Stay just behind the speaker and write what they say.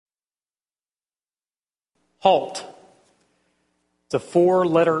HALT. It's a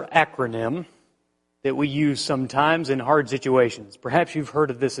 4-letter acronym that we use sometimes in hard situations. Perhaps you've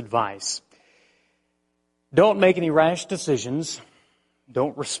heard of this advice. Don't make any rash decisions.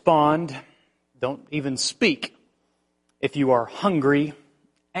 Don't respond. Don't even speak if you are hungry,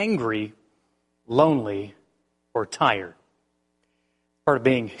 angry, lonely, or tired. Part of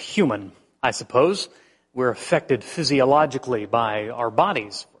being human, I suppose. We're affected physiologically by our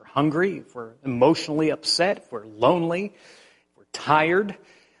bodies. If we're hungry, if we're emotionally upset, if we're lonely, if we're tired,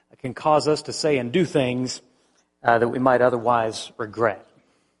 it can cause us to say and do things that we might otherwise regret.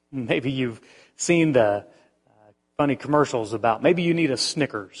 Maybe you've seen the funny commercials about maybe you need a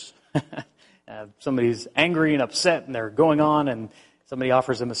Snickers. Somebody's angry and upset and they're going on and somebody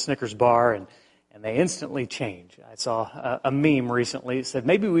offers them a Snickers bar and they instantly change. I saw a meme recently that said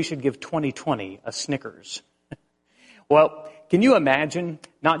maybe we should give 2020 a Snickers. Well, can you imagine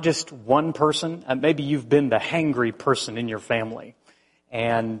not just one person? Maybe you've been the hangry person in your family.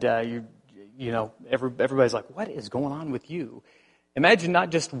 And everybody's like, what is going on with you? Imagine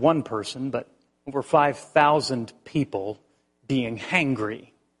not just one person, but over 5,000 people being hangry.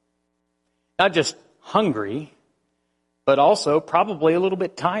 Not just hungry, but also probably a little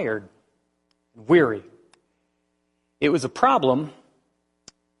bit tired, weary. It was a problem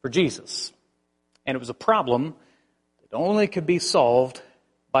for Jesus. And it was a problem that only could be solved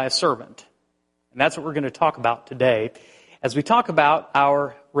by a servant. And that's what we're going to talk about today as we talk about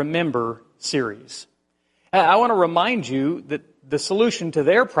our Remember series. I want to remind you that the solution to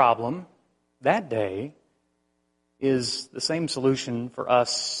their problem that day is the same solution for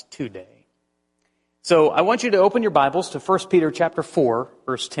us today. So I want you to open your Bibles to 1 Peter chapter 4,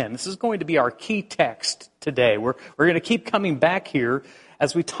 verse 10. This is going to be our key text today. We're going to keep coming back here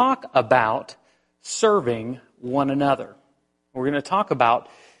as we talk about serving one another. We're going to talk about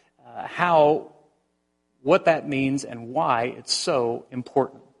what that means and why it's so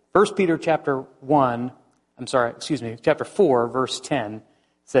important. 1 Peter chapter 4, verse 10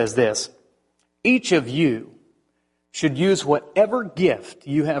 says this: each of you should use whatever gift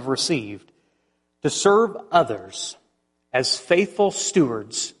you have received to serve others as faithful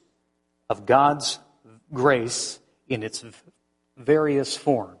stewards of God's grace in its various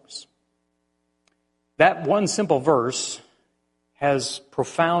forms. That one simple verse has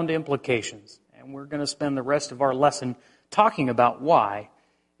profound implications, and we're going to spend the rest of our lesson talking about why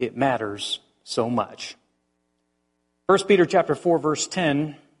it matters so much. 1 Peter chapter 4, verse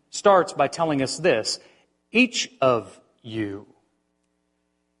 10 starts by telling us this: each of you.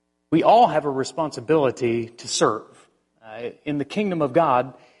 We all have a responsibility to serve. In the kingdom of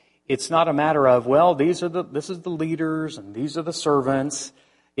God, it's not a matter of, well, this is the leaders and these are the servants.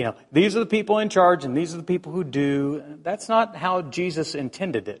 These are the people in charge and these are the people who do. That's not how Jesus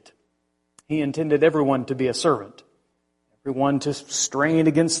intended it. He intended everyone to be a servant. Everyone to strain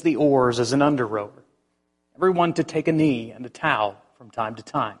against the oars as an under-rower. Everyone to take a knee and a towel from time to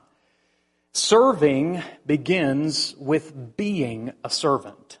time. Serving begins with being a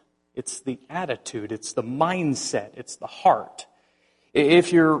servant. It's the attitude, it's the mindset, it's the heart.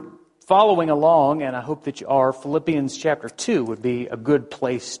 If you're following along, and I hope that you are, Philippians chapter 2 would be a good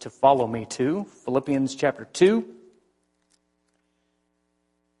place to follow me to. Philippians chapter 2,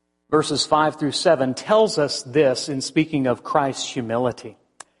 verses 5 through 7 tells us this in speaking of Christ's humility.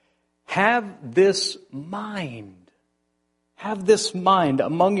 Have this mind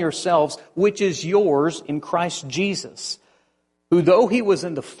among yourselves, which is yours in Christ Jesus, who, though he was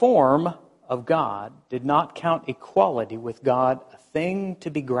in the form of God, did not count equality with God a thing to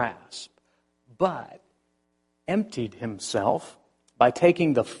be grasped, but emptied himself by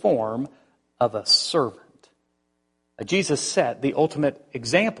taking the form of a servant. Jesus set the ultimate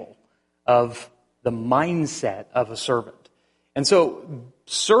example of the mindset of a servant. And so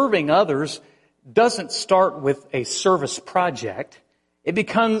serving others doesn't start with a service project. It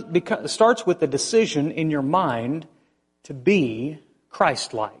starts with the decision in your mind to be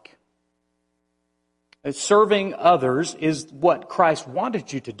Christ-like. Serving others is what Christ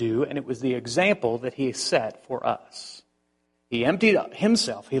wanted you to do, and it was the example that he set for us. He emptied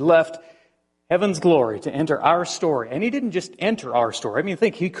himself. He left heaven's glory to enter our story. And he didn't just enter our story.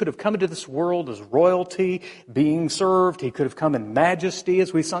 Think he could have come into this world as royalty, being served. He could have come in majesty,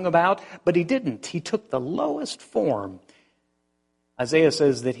 as we sung about, but he didn't. He took the lowest form. Isaiah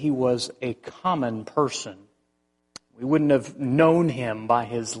says that he was a common person. We wouldn't have known him by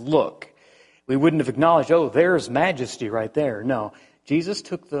his look. We wouldn't have acknowledged, oh, there's majesty right there. No, Jesus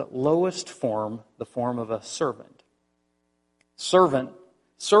took the lowest form, the form of a servant. Serving,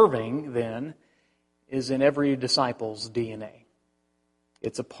 then, is in every disciple's DNA.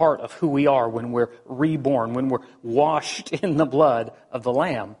 It's a part of who we are when we're reborn, when we're washed in the blood of the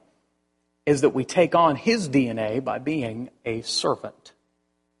Lamb, is that we take on His DNA by being a servant.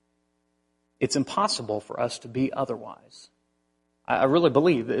 It's impossible for us to be otherwise. I really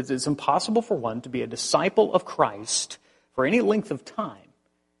believe that it's impossible for one to be a disciple of Christ for any length of time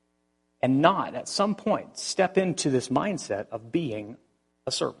and not at some point step into this mindset of being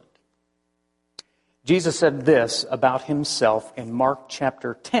a servant. Jesus said this about Himself in Mark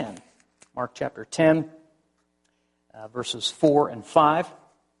chapter 10. Mark chapter 10, verses 4 and 5.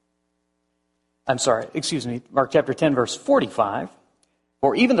 Mark chapter 10, verse 45.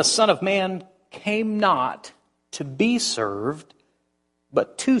 For even the Son of Man came not to be served,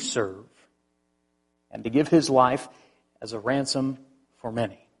 but to serve, and to give His life as a ransom for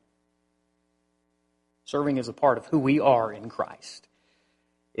many. Serving is a part of who we are in Christ.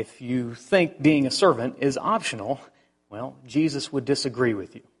 If you think being a servant is optional, well, Jesus would disagree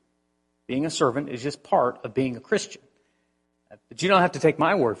with you. Being a servant is just part of being a Christian. But you don't have to take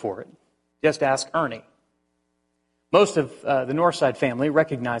my word for it. Just ask Ernie. Most of the Northside family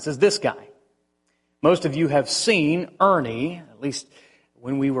recognizes this guy. Most of you have seen Ernie, at least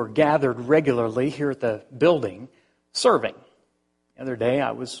when we were gathered regularly here at the building, serving. The other day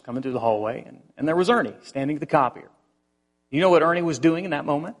I was coming through the hallway and there was Ernie standing at the copier. You know what Ernie was doing in that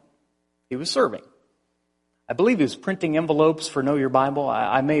moment? He was serving. I believe he was printing envelopes for Know Your Bible.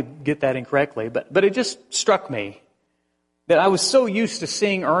 I may get that incorrectly, but it just struck me that I was so used to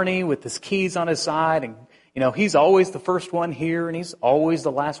seeing Ernie with his keys on his side, and he's always the first one here and he's always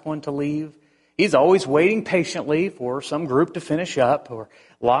the last one to leave. He's always waiting patiently for some group to finish up or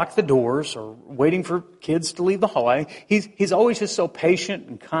lock the doors or waiting for kids to leave the hallway. He's always just so patient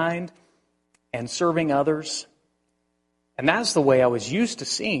and kind and serving others. And that's the way I was used to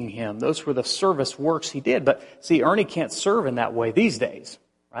seeing him. Those were the service works he did. But see, Ernie can't serve in that way these days,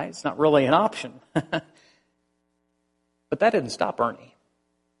 right? It's not really an option. But that didn't stop Ernie.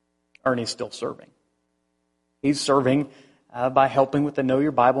 Ernie's still serving. He's serving by helping with the Know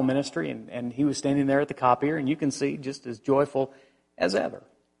Your Bible ministry, and he was standing there at the copier, and you can see just as joyful as ever.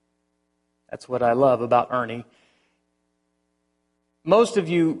 That's what I love about Ernie. Most of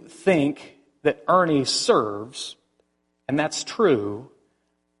you think that Ernie serves, and that's true,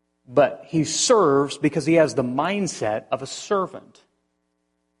 but he serves because he has the mindset of a servant.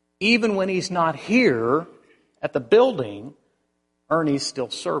 Even when he's not here at the building, Ernie's still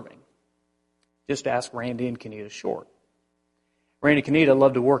serving. Just ask Randy and Kenita Short. Randy and Kenita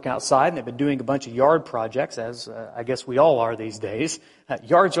love to work outside, and they've been doing a bunch of yard projects, as I guess we all are these days.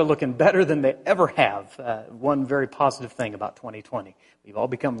 Yards are looking better than they ever have. One very positive thing about 2020. We've all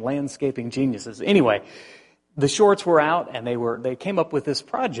become landscaping geniuses. Anyway, the Shorts were out, and they came up with this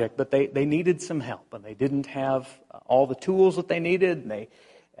project, but they needed some help, and they didn't have all the tools that they needed.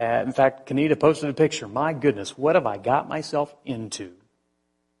 And in fact, Kenita posted a picture. My goodness, what have I got myself into?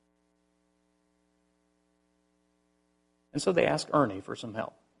 And so they asked Ernie for some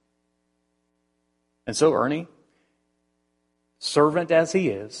help. And so Ernie, servant as he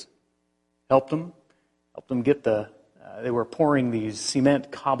is, helped them get they were pouring these cement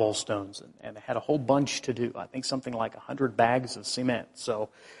cobblestones and they had a whole bunch to do. I think something like 100 bags of cement. So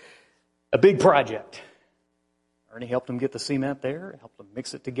a big project. Ernie helped them get the cement there, helped them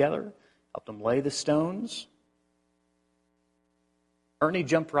mix it together, helped them lay the stones. Ernie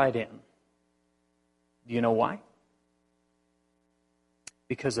jumped right in. Do you know why?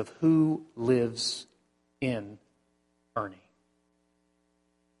 Because of who lives in Ernie.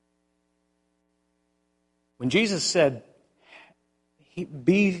 When Jesus said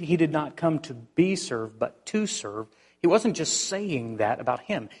he did not come to be served, but to serve, he wasn't just saying that about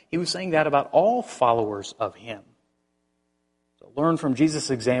him. He was saying that about all followers of him. So learn from Jesus'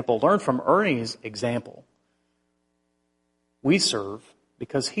 example. Learn from Ernie's example. We serve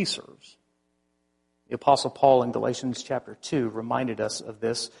because he serves. The Apostle Paul in Galatians chapter 2 reminded us of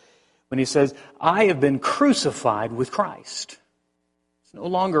this when he says, I have been crucified with Christ. It's no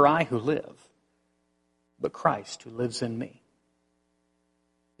longer I who live, but Christ who lives in me.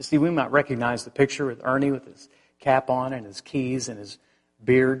 You see, we might recognize the picture with Ernie with his cap on and his keys and his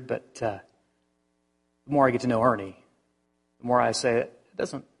beard, but the more I get to know Ernie, the more I say it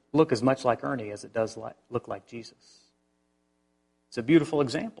doesn't look as much like Ernie as it does look like Jesus. It's a beautiful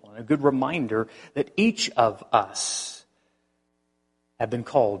example and a good reminder that each of us have been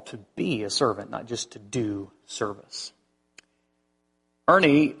called to be a servant, not just to do service.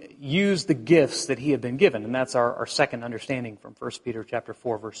 Ernie used the gifts that he had been given, and that's our second understanding from 1 Peter chapter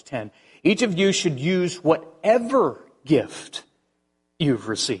 4, verse 10. Each of you should use whatever gift you've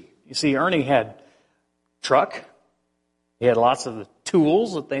received. You see, Ernie had truck. He had lots of the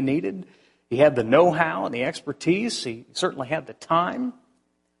tools that they needed. He had the know-how and the expertise. He certainly had the time.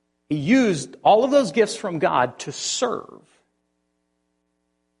 He used all of those gifts from God to serve.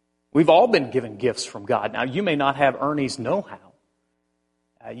 We've all been given gifts from God. Now, you may not have Ernie's know-how.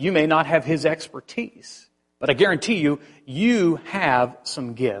 You may not have his expertise. But I guarantee you, you have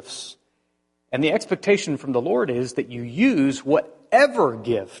some gifts. And the expectation from the Lord is that you use whatever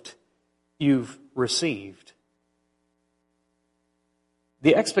gift you've received.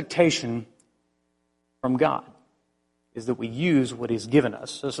 The expectation from God is that we use what He's given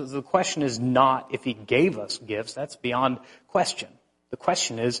us. So the question is not if He gave us gifts. That's beyond question. The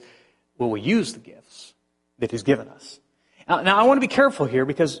question is, will we use the gifts that He's given us? Now I want to be careful here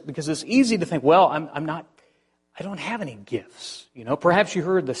because it's easy to think, well, I don't have any gifts. Perhaps you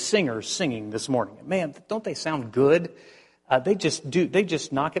heard the singers singing this morning. Man, don't they sound good? They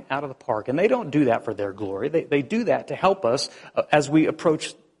just knock it out of the park. And they don't do that for their glory. They do that to help us as we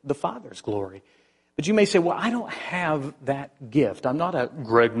approach the Father's glory. But you may say, well, I don't have that gift. I'm not a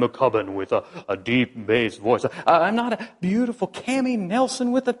Greg McCubbin with a deep bass voice. I'm not a beautiful Cammie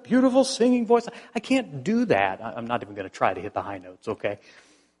Nelson with a beautiful singing voice. I can't do that. I'm not even going to try to hit the high notes, okay?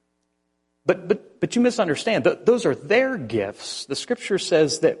 But you misunderstand. Those are their gifts. The Scripture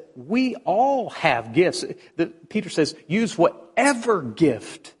says that we all have gifts. Peter says, use whatever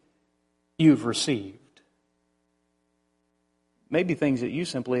gift you've received. Maybe things that you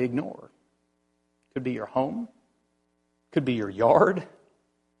simply ignore. Could be your home. Could be your yard.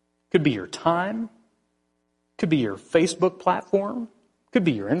 Could be your time. Could be your Facebook platform. Could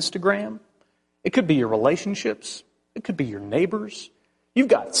be your Instagram. It could be your relationships. It could be your neighbors. You've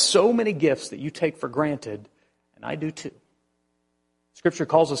got so many gifts that you take for granted, and I do too. Scripture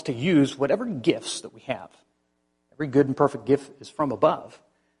calls us to use whatever gifts that we have. Every good and perfect gift is from above.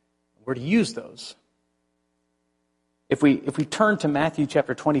 We're to use those. If we turn to Matthew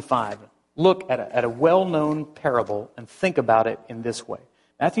chapter 25, look at a well-known parable and think about it in this way.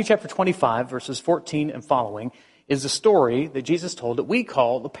 Matthew chapter 25, verses 14 and following, is a story that Jesus told that we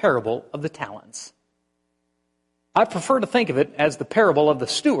call the parable of the talents. I prefer to think of it as the parable of the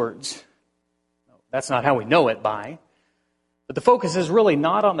stewards. That's not how we know it by. But the focus is really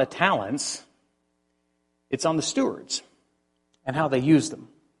not on the talents. It's on the stewards and how they use them.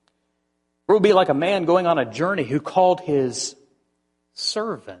 It would be like a man going on a journey who called his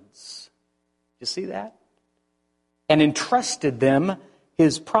servants. You see that? And entrusted them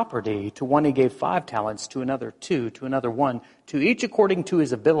his property. To one he gave 5 talents, to another 2, to another 1, to each according to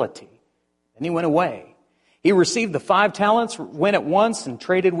his ability. And he went away. He received the 5 talents, went at once and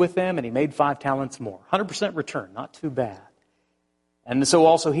traded with them, and he made 5 talents more. 100% return, not too bad. And so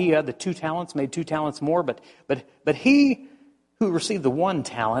also he had the 2 talents, made 2 talents more, but he who received the 1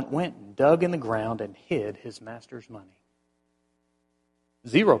 talent went and dug in the ground and hid his master's money.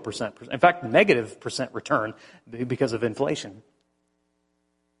 0%, in fact, negative percent return because of inflation.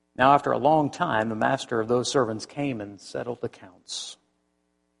 Now, after a long time, the master of those servants came and settled accounts.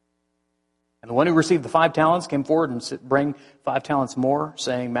 And the one who received the 5 talents came forward and bring 5 talents more,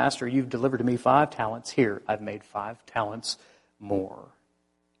 saying, Master, you've delivered to me 5 talents. Here, I've made 5 talents more.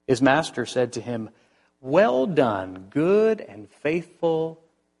 His master said to him, well done, good and faithful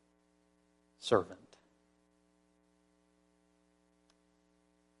servant.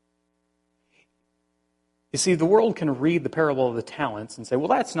 You see, the world can read the parable of the talents and say, well,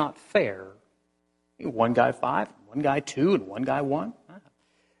 that's not fair. One guy 5, one guy 2, and one guy 1.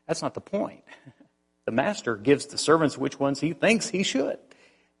 That's not the point. The master gives the servants which ones he thinks he should.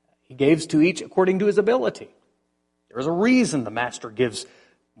 He gives to each according to his ability. There's a reason the master gives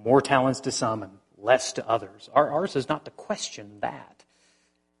more talents to some and less to others. Ours is not to question that.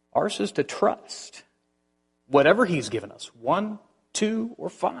 Ours is to trust whatever he's given us, 1, 2, or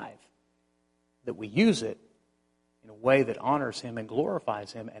 5, that we use it in a way that honors him and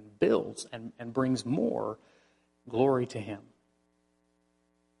glorifies him and builds and brings more glory to him.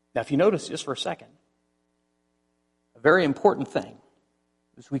 Now, if you notice just for a second, a very important thing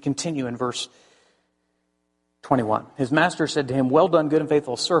as we continue in verse 21. His master said to him, well done, good and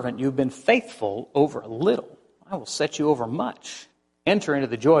faithful servant. You've been faithful over a little. I will set you over much. Enter into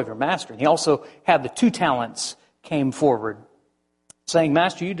the joy of your master. And he also had the 2 talents came forward, saying,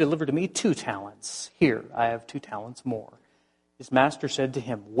 Master, you delivered to me 2 talents. Here, I have 2 talents more. His master said to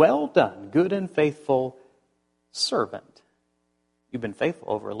him, well done, good and faithful servant. You've been faithful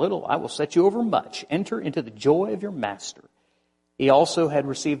over a little. I will set you over much. Enter into the joy of your master. He also had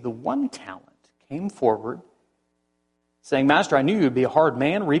received the 1 talent, came forward, saying, Master, I knew you would be a hard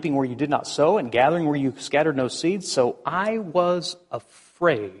man, reaping where you did not sow and gathering where you scattered no seeds, so I was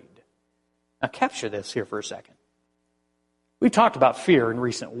afraid. Now capture this here for a second. We've talked about fear in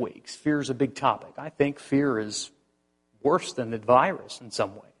recent weeks. Fear is a big topic. I think fear is worse than the virus in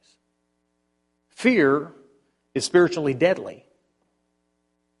some ways. Fear is spiritually deadly.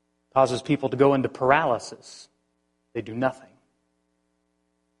 Causes people to go into paralysis. They do nothing.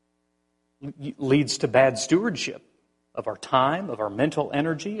 Leads to bad stewardship of our time, of our mental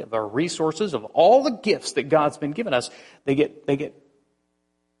energy, of our resources, of all the gifts that God's been given us. They get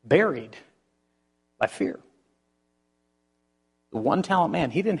buried by fear. The one-talent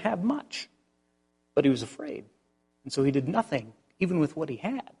man, he didn't have much, but he was afraid. And so he did nothing, even with what he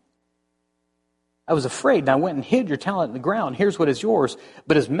had. I was afraid, and I went and hid your talent in the ground. Here's what is yours.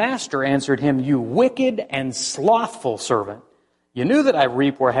 But his master answered him, you wicked and slothful servant. You knew that I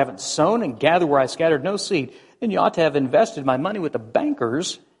reap where I haven't sown and gather where I scattered no seed. Then you ought to have invested my money with the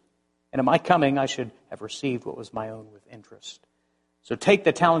bankers, and at my coming I should have received what was my own with interest. So take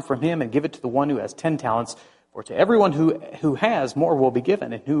the talent from him and give it to the one who has 10 talents. For to everyone who has, more will be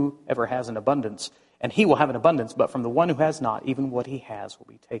given, and whoever has an abundance, and he will have an abundance. But from the one who has not, even what he has will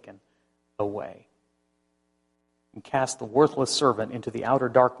be taken away. And cast the worthless servant into the outer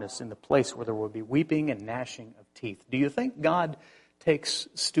darkness, in the place where there will be weeping and gnashing of teeth. Do you think God takes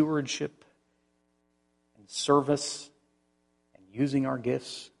stewardship and service and using our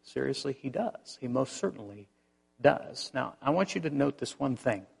gifts seriously? He does. He most certainly does. Now, I want you to note this one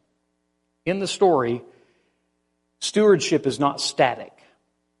thing. In the story, stewardship is not static.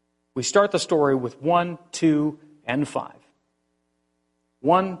 We start the story with 1, 2, and 5.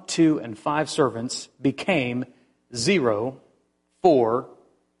 1, 2, and 5 servants became 0, 4,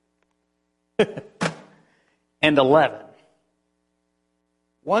 and 11.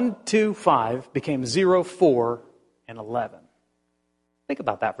 1, 2, 5 became 0, 4, and 11. Think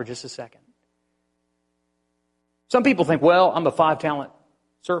about that for just a second. Some people think, well, I'm a 5-talent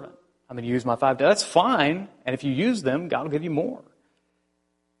servant. I'm going to use my 5 talents. That's fine. And if you use them, God will give you more.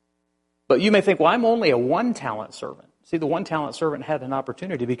 But you may think, well, I'm only a 1-talent servant. See, the 1-talent servant had an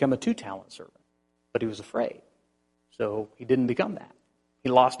opportunity to become a 2-talent servant, but he was afraid. So he didn't become that. He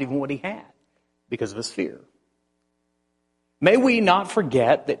lost even what he had because of his fear. May we not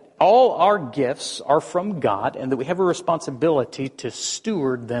forget that all our gifts are from God and that we have a responsibility to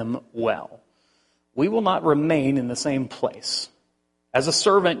steward them well. We will not remain in the same place. As a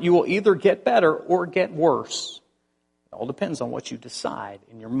servant, you will either get better or get worse. It all depends on what you decide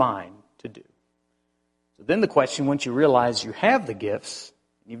in your mind to do. So then the question, once you realize you have the gifts,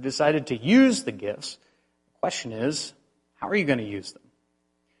 you've decided to use the gifts, the question is, how are you going to use them?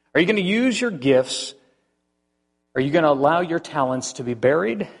 Are you going to use your gifts? Are you going to allow your talents to be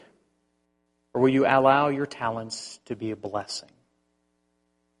buried? Or will you allow your talents to be a blessing?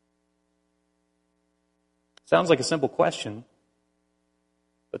 Sounds like a simple question,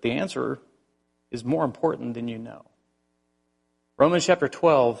 but the answer is more important than you know. Romans chapter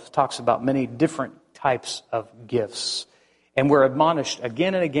 12 talks about many different types of gifts. And we're admonished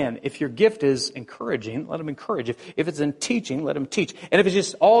again and again, if your gift is encouraging, let them encourage. If it's in teaching, let them teach. And if it's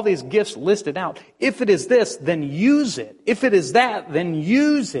just all these gifts listed out, if it is this, then use it. If it is that, then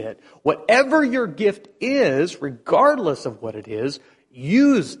use it. Whatever your gift is, regardless of what it is,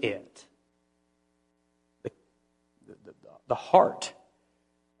 use it. The heart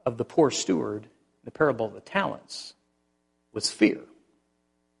of the poor steward, the parable of the talents, was fear.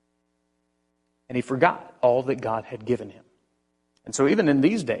 And he forgot all that God had given him. And so even in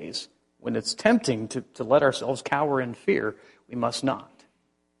these days, when it's tempting to let ourselves cower in fear, we must not.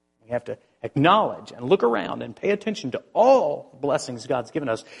 We have to acknowledge and look around and pay attention to all the blessings God's given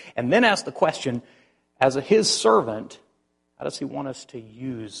us, and then ask the question, as his servant, how does he want us to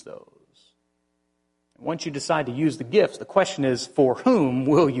use those? And once you decide to use the gifts, the question is, for whom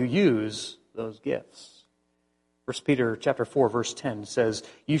will you use those gifts? 1 Peter chapter 4, verse 10 says,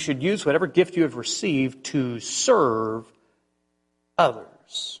 you should use whatever gift you have received to serve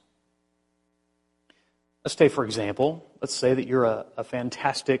others. Let's take, for example, let's say that you're a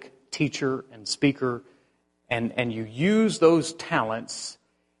fantastic teacher and speaker, and you use those talents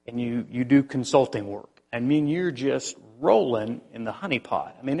and you do consulting work. I mean, you're just rolling in the honey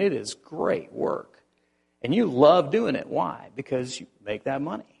pot. I mean, it is great work. And you love doing it. Why? Because you make that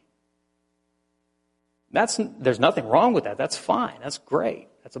money. There's nothing wrong with that. That's fine. That's great.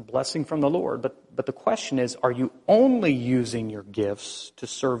 That's a blessing from the Lord. But the question is, are you only using your gifts to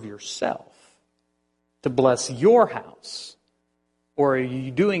serve yourself, to bless your house? Or are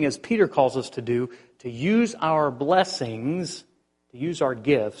you doing as Peter calls us to do, to use our blessings, to use our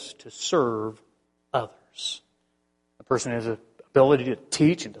gifts to serve others? A person has the ability to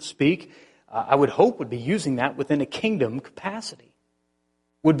teach and to speak, I would hope would be using that within a kingdom capacity.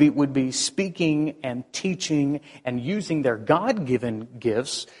 would be speaking and teaching and using their God-given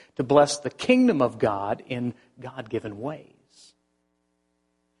gifts to bless the kingdom of God in God-given ways.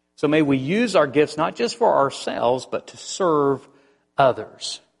 So may we use our gifts not just for ourselves, but to serve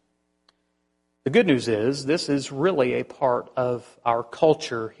others. The good news is, this is really a part of our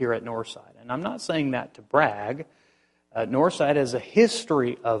culture here at Northside. And I'm not saying that to brag. Northside has a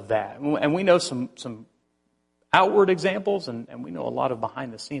history of that. And we know some outward examples, and we know a lot of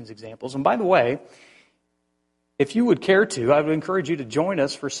behind-the-scenes examples. And by the way, if you would care to, I would encourage you to join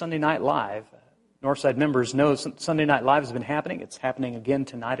us for Sunday Night Live. Northside members know Sunday Night Live has been happening. It's happening again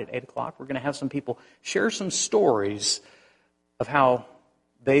tonight at 8 o'clock. We're going to have some people share some stories of how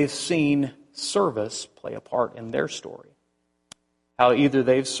they've seen service play a part in their story. How either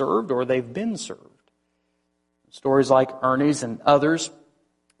they've served or they've been served. Stories like Ernie's and others.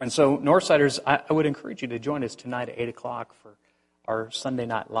 And so, Northsiders, I would encourage you to join us tonight at 8 o'clock for our Sunday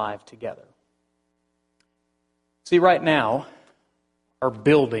Night Live together. See, right now, our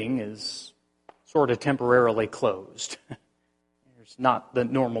building is sort of temporarily closed. There's not the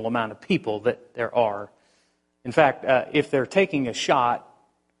normal amount of people that there are. In fact, if they're taking a shot,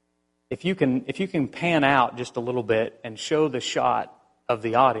 if you can pan out just a little bit and show the shot of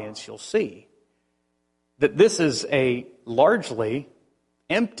the audience, you'll see that this is a largely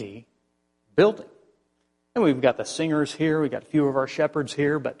empty building. And we've got the singers here, we've got a few of our shepherds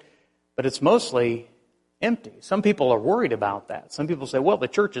here, but it's mostly empty. Some people are worried about that. Some people say, well, the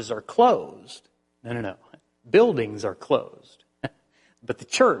churches are closed. No. Buildings are closed. But the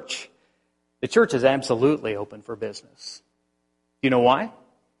church is absolutely open for business. You know why?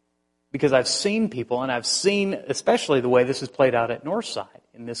 Because I've seen people, and I've seen especially the way this is played out at Northside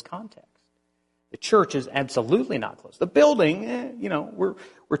in this context. The church is absolutely not closed. The building,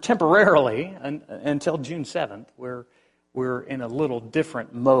 we're temporarily, until June 7th, we're in a little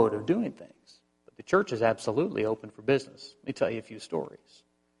different mode of doing things. But the church is absolutely open for business. Let me tell you a few stories.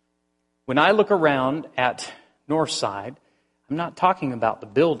 When I look around at Northside, I'm not talking about the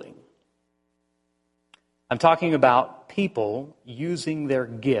building. I'm talking about people using their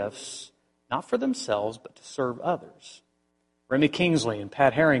gifts, not for themselves, but to serve others. Remy Kingsley and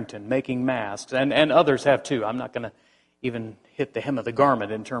Pat Harrington making masks, and others have too. I'm not going to even hit the hem of the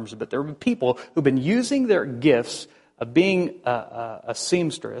garment in terms of, but there are people who've been using their gifts of being a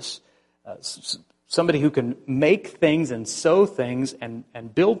seamstress, somebody who can make things and sew things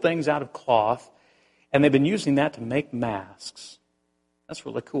and build things out of cloth, and they've been using that to make masks. That's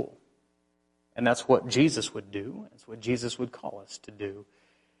really cool. And that's what Jesus would do. That's what Jesus would call us to do.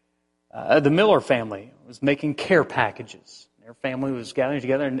 The Miller family was making care packages. Their family was gathering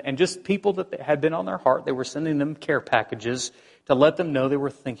together, and just people that had been on their heart, they were sending them care packages to let them know they were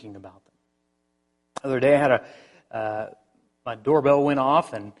thinking about them. The other day, I had my doorbell went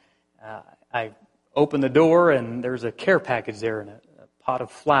off, and I opened the door, and there's a care package there and a pot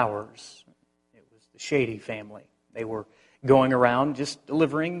of flowers. It was the Shady family. They were going around just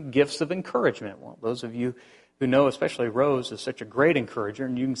delivering gifts of encouragement. Well, those of you who know, especially Rose, is such a great encourager,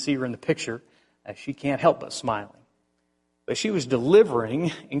 and you can see her in the picture. She can't help but smiling. But she was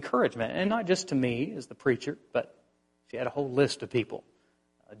delivering encouragement, and not just to me as the preacher, but she had a whole list of people.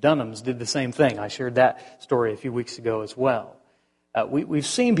 Dunhams did the same thing. I shared that story a few weeks ago as well. We've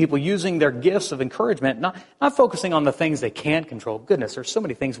seen people using their gifts of encouragement, not focusing on the things they can't control. Goodness, there's so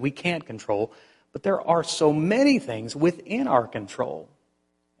many things we can't control, but there are so many things within our control.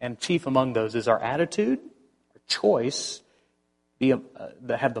 And chief among those is our attitude, our choice, have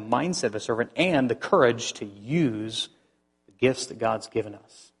the mindset of a servant, and the courage to use the gifts that God's given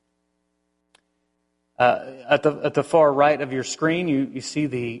us. At the far right of your screen, you see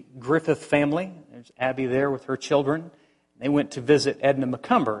the Griffith family. There's Abby there with her children. They went to visit Edna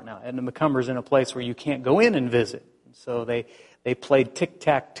McCumber. Now, Edna McCumber's in a place where you can't go in and visit. So they played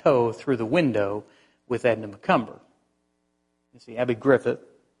tic-tac-toe through the window with Edna McCumber. You see, Abby Griffith,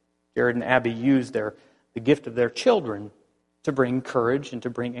 Jared and Abby used the gift of their children to bring courage and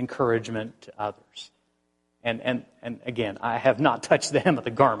to bring encouragement to others. And again, I have not touched the hem of the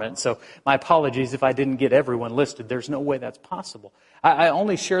garment, so my apologies if I didn't get everyone listed. There's no way that's possible. I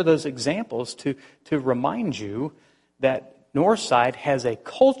only share those examples to remind you that Northside has a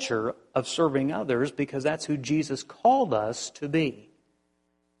culture of serving others because that's who Jesus called us to be.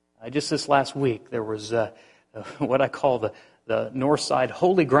 Just this last week, there was what I call the Northside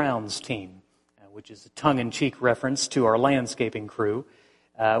Holy Grounds team, which is a tongue-in-cheek reference to our landscaping crew.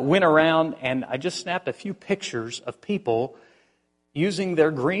 Went around and I just snapped a few pictures of people using their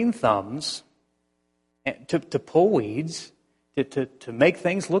green thumbs to pull weeds, to make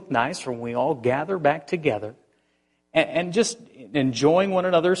things look nice when we all gather back together. and just enjoying one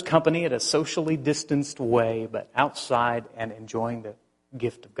another's company at a socially distanced way, but outside and enjoying the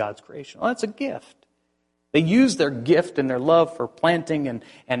gift of God's creation. Well, that's a gift. They use their gift and their love for planting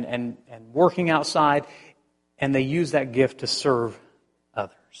and working outside, and they use that gift to serve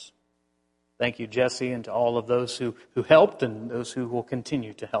others. Thank you, Jesse, and to all of those who helped and those who will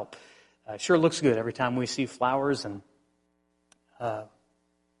continue to help. Sure looks good every time we see flowers and the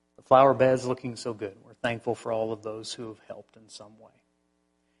flower beds looking so good. We're thankful for all of those who have helped in some way.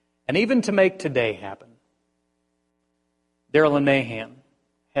 And even to make today happen, Daryl and Mahan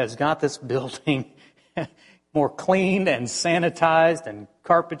has got this building more cleaned and sanitized and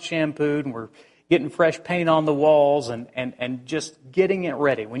carpet shampooed, and we're getting fresh paint on the walls and just getting it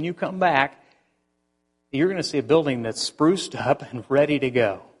ready. When you come back, you're going to see a building that's spruced up and ready to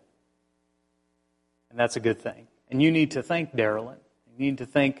go. And that's a good thing. And you need to thank Daryl. You need to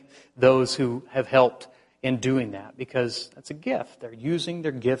thank those who have helped in doing that, because that's a gift. They're using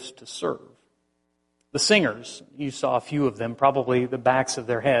their gifts to serve. The singers, you saw a few of them, probably the backs of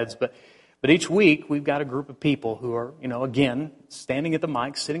their heads, but each week we've got a group of people who are, again, standing at the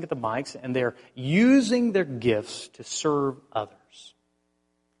mics, sitting at the mics, and they're using their gifts to serve others.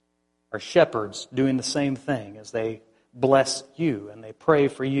 Our shepherds doing the same thing as they bless you and they pray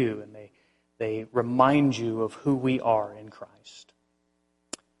for you and they remind you of who we are in Christ.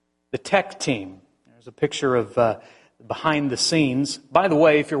 The tech team, there's a picture of behind the scenes. By the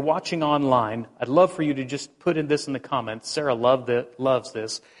way, if you're watching online, I'd love for you to just put in this in the comments. Sarah loves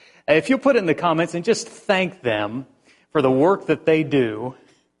this. If you put it in the comments and just thank them for the work that they do,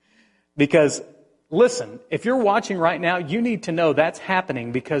 because listen, if you're watching right now, you need to know that's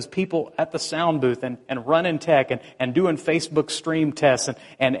happening because people at the sound booth and running tech and doing Facebook stream tests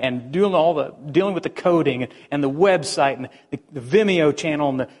and doing dealing with the coding and the website and the Vimeo channel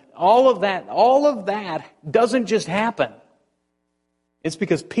and all of that doesn't just happen. It's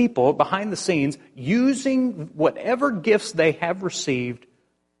because people behind the scenes using whatever gifts they have received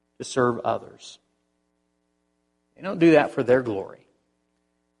to serve others. They don't do that for their glory.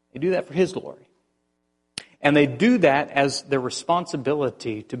 They do that for His glory. And they do that as their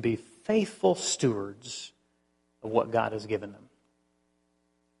responsibility to be faithful stewards of what God has given them.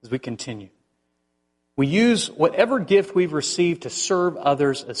 As we continue, we use whatever gift we've received to serve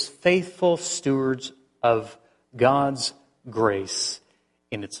others as faithful stewards of God's grace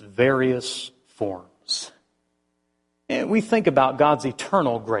in its various forms. And we think about God's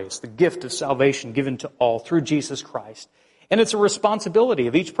eternal grace, the gift of salvation given to all through Jesus Christ. And it's a responsibility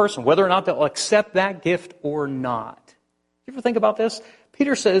of each person, whether or not they'll accept that gift or not. You ever think about this?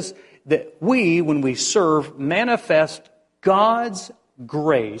 Peter says that we, when we serve, manifest God's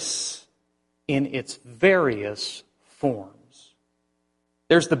grace in its various forms.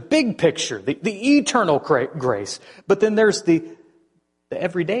 There's the big picture, the eternal grace, but then there's the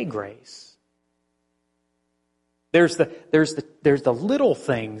everyday grace. There's the little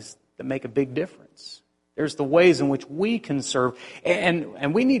things that make a big difference. There's the ways in which we can serve.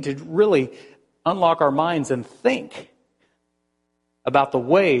 And we need to really unlock our minds and think about the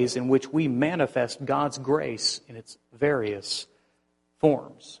ways in which we manifest God's grace in its various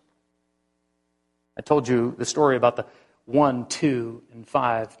forms. I told you the story about the 1, 2, and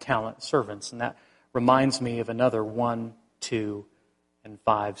 5 talent servants, and that reminds me of another 1, 2, and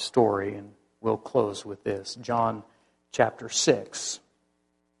 5 story, and we'll close with this. John chapter 6.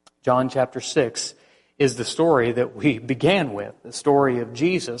 John chapter 6 is the story that we began with, the story of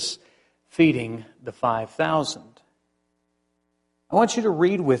Jesus feeding the 5,000. I want you to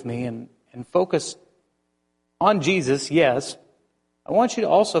read with me and focus on Jesus, yes. I want you to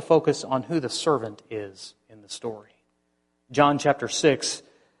also focus on who the servant is in the story. John chapter 6,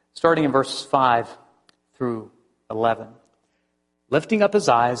 starting in verses 5 through 11. Lifting up his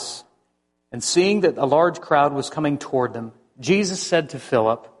eyes and seeing that a large crowd was coming toward them, Jesus said to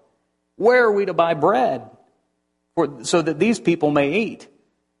Philip, "Where are we to buy bread so that these people may eat?"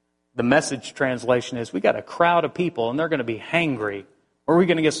 The Message translation is, we got a crowd of people and they're going to be hangry. Where are we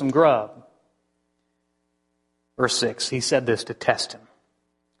going to get some grub? Verse 6, he said this to test him,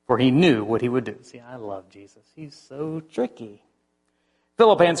 for he knew what he would do. See, I love Jesus. He's so tricky.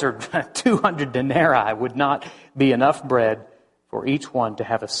 Philip answered, 200 denarii would not be enough bread for each one to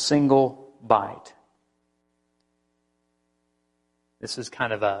have a single bite. This is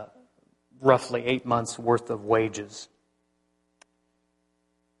kind of a roughly 8 months' worth of wages.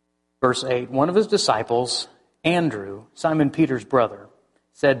 Verse 8, one of his disciples, Andrew, Simon Peter's brother,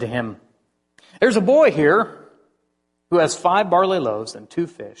 said to him, "There's a boy here who has 5 barley loaves and 2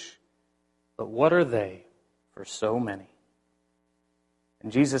 fish, but what are they for so many?"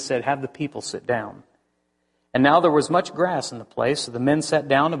 And Jesus said, "Have the people sit down." And now there was much grass in the place, so the men sat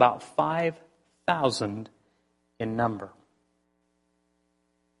down, about 5,000 in number.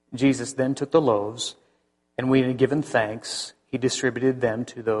 Jesus then took the loaves, and when he had given thanks, he distributed them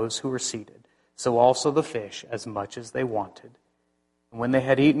to those who were seated. So also the fish, as much as they wanted. And when they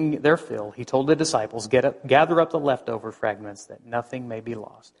had eaten their fill, he told the disciples, gather up the leftover fragments, that nothing may be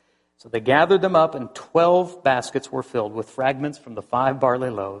lost. So they gathered them up, and 12 baskets were filled with fragments from the 5 barley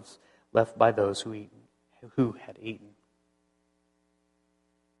loaves left by those who had eaten.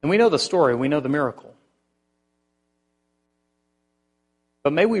 And we know the story, we know the miracle.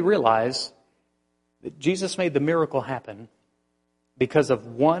 But may we realize that Jesus made the miracle happen because of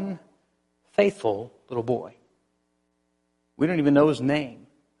one faithful little boy. We don't even know his name.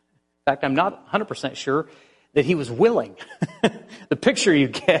 In fact, I'm not 100% sure that he was willing. The picture you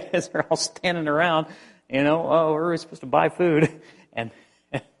get is they're all standing around, oh, we're supposed to buy food. And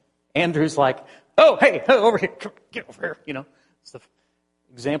Andrew's like, oh, hey, over here, get over here. It's the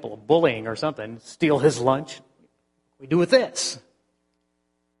example of bullying or something. Steal his lunch. What do we do with this?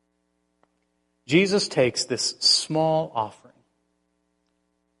 Jesus takes this small offering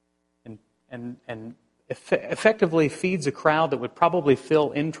and effectively feeds a crowd that would probably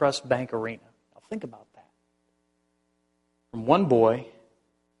fill Intrust Bank Arena. Now think about that. From one boy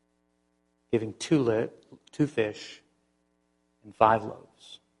giving 2 fish and 5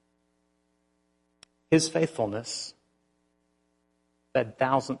 loaves. His faithfulness fed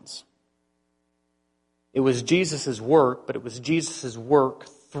thousands. It was Jesus' work, but it was Jesus' work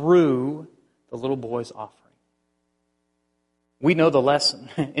through the little boy's offering. We know the lesson.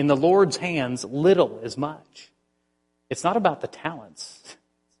 In the Lord's hands, little is much. It's not about the talents.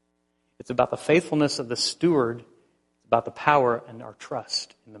 It's about the faithfulness of the steward. It's about the power and our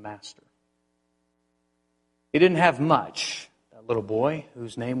trust in the Master. He didn't have much, that little boy,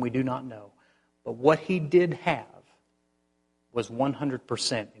 whose name we do not know. But what he did have was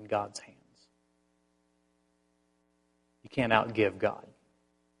 100% in God's hands. You can't outgive God.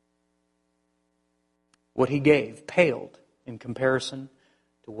 What he gave paled in comparison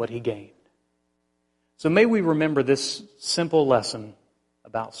to what he gained. So may we remember this simple lesson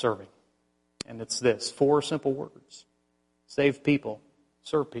about serving. And it's this, 4 simple words. Save people,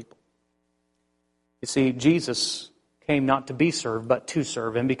 serve people. You see, Jesus came not to be served, but to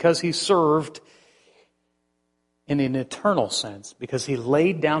serve. And because he served in an eternal sense, because he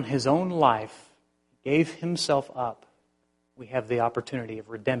laid down his own life, gave himself up, we have the opportunity of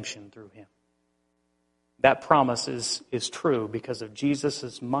redemption through him. That promise is true because of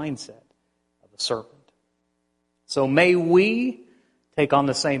Jesus' mindset of a servant. So may we take on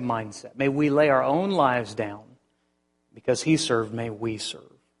the same mindset. May we lay our own lives down. Because he served, may we serve.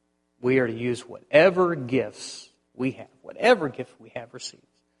 We are to use whatever gifts we have, whatever gift we have received,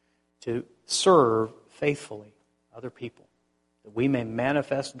 to serve faithfully other people, that we may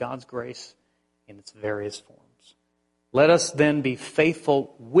manifest God's grace in its various forms. Let us then be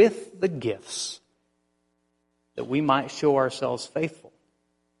faithful with the gifts, that we might show ourselves faithful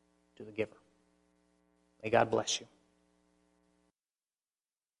to the giver. May God bless you.